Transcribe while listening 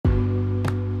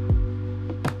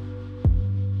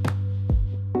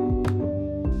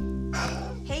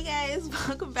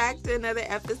back to another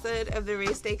episode of the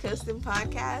Ray Stay Coastin'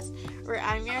 podcast, where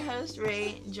I'm your host,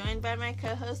 Ray, joined by my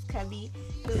co-host, Cubby,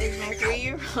 who is my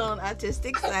 3-year-old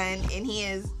autistic son, and he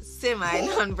is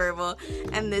semi-nonverbal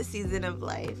in this season of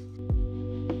life.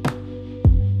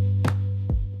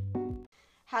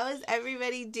 How is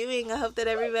everybody doing? I hope that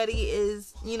everybody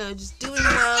is, just doing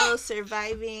well,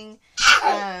 surviving.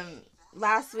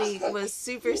 Last week was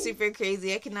super, super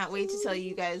crazy. I cannot wait to tell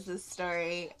you guys this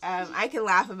story. I can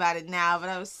laugh about it now, but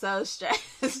I was so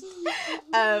stressed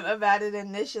about it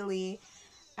initially.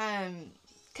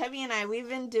 Cubby and I, we've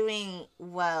been doing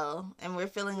well, and we're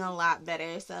feeling a lot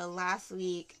better. So last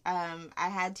week, I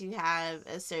had to have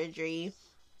a surgery.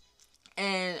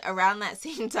 And around that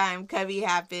same time, Cubby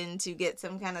happened to get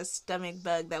some kind of stomach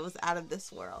bug that was out of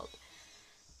this world.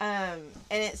 And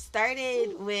it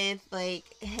started with,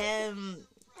 him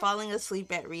falling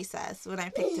asleep at recess when I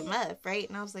picked him up, right?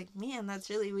 And I was like, man, that's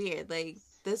really weird.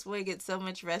 This boy gets so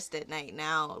much rest at night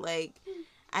now.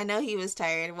 I know he was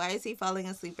tired. Why is he falling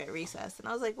asleep at recess? And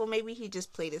I was like, well, maybe he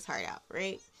just played his heart out,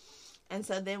 right? And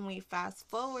so then we fast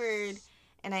forward,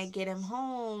 and I get him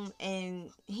home, and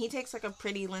he takes, a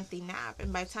pretty lengthy nap.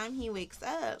 And by the time he wakes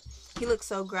up, he looks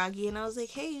so groggy. And I was like,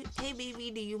 hey,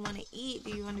 baby, do you want to eat?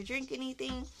 Do you want to drink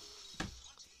anything?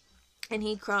 And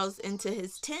he crawls into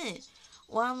his tent.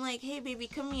 Well, I'm like, hey, baby,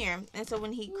 come here. And so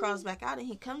when he crawls back out and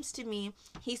he comes to me,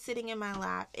 he's sitting in my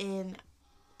lap, and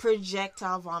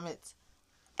projectile vomits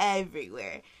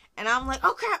everywhere. And I'm like,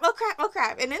 oh crap, oh crap, oh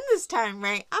crap. And in this time,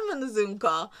 right, I'm on the Zoom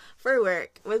call for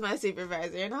work with my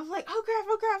supervisor. And I'm like, oh crap,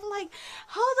 oh crap. I'm like,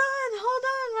 hold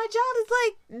on. My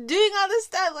child is doing all this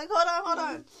stuff. Hold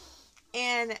on.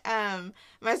 And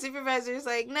my supervisor is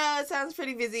like, no, it sounds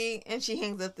pretty busy. And she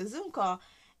hangs up the Zoom call.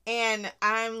 And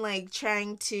I'm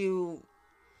trying to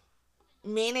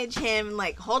manage him,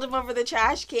 hold him over the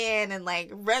trash can and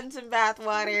run some bath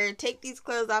water, take these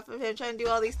clothes off of him, trying to do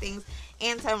all these things,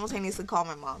 and simultaneously call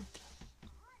my mom.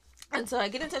 And so I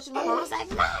get in touch with my mom. I was like,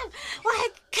 Mom,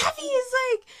 Cubby is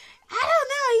I don't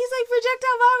know, he's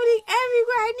projectile vomiting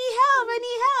everywhere. I need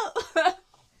help.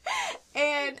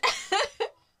 And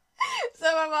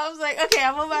so my mom's like, okay,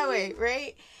 I'm on my way,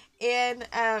 right? And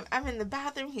I'm in the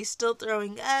bathroom, he's still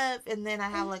throwing up, and then I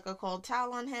have a cold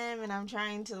towel on him, and I'm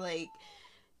trying to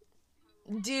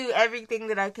do everything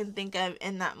that I can think of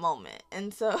in that moment.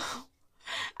 And so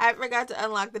I forgot to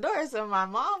unlock the door, so my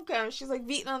mom comes, she's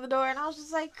beating on the door, and I was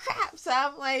just like, crap. So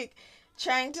I'm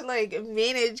trying to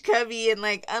manage Cubby and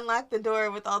unlock the door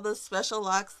with all those special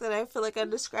locks that I feel I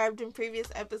described in previous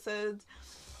episodes.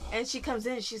 And she comes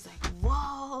in and she's like,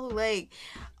 whoa,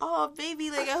 oh, baby,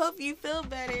 I hope you feel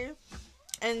better.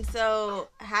 And so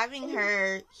having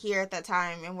her here at that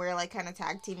time, and we're kind of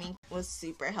tag teaming, was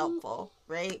super helpful,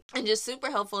 right? And just super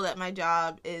helpful that my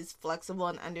job is flexible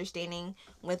and understanding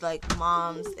with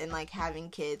moms and having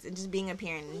kids and just being a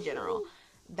parent in general.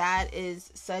 That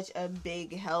is such a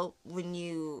big help when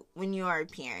you are a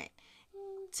parent.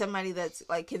 Somebody that's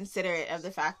considerate of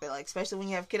the fact that especially when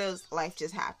you have kiddos, life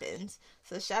just happens.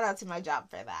 So shout out to my job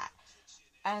for that.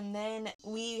 And then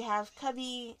we have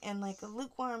Cubby in a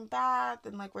lukewarm bath,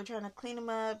 and we're trying to clean him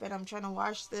up, and I'm trying to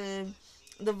wash the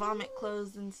vomit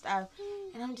clothes and stuff.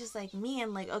 And I'm just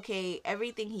man, okay,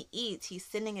 everything he eats, he's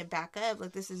sending it back up.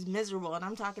 This is miserable. And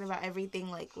I'm talking about everything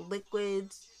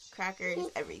liquids, crackers,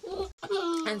 everything.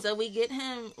 And so we get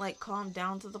him calmed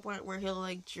down to the point where he'll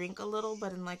drink a little,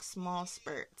 but in small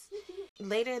spurts.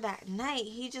 Later that night,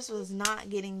 he just was not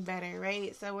getting better,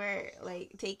 right? So we're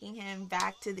taking him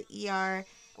back to the ER.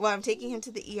 Well, I'm taking him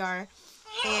to the ER,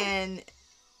 and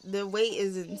the wait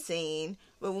is insane.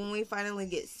 But when we finally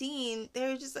get seen,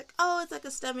 they're just oh, it's a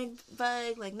stomach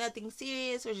bug, nothing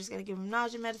serious. We're just gonna give him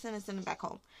nausea medicine and send him back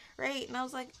home, right? And I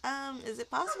was like, is it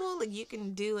possible you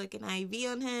can do an IV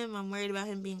on him? I'm worried about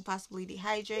him being possibly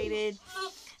dehydrated.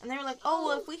 And they were like, oh,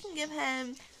 well, if we can give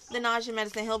him the nausea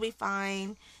medicine, he'll be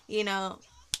fine.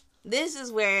 This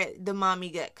is where the mommy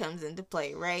gut comes into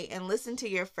play, right? And listen to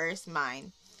your first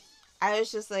mind. I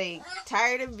was just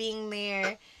tired of being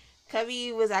there.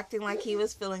 Cubby was acting like he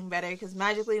was feeling better, because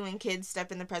magically when kids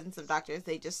step in the presence of doctors,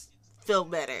 they just feel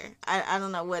better. I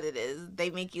don't know what it is.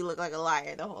 They make you look like a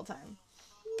liar the whole time.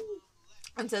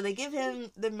 And so they give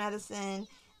him the medicine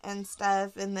and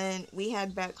stuff, and then we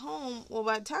head back home. Well,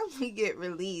 by the time we get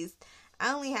released,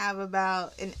 I only have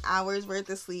about an hour's worth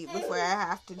of sleep before I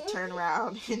have to turn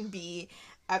around and be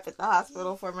up at the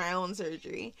hospital for my own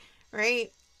surgery,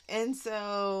 right? And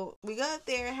so we go up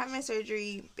there, have my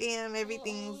surgery, bam,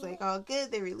 everything's all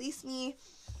good. They release me,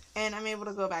 and I'm able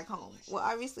to go back home. Well,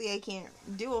 obviously I can't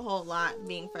do a whole lot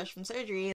being fresh from surgery.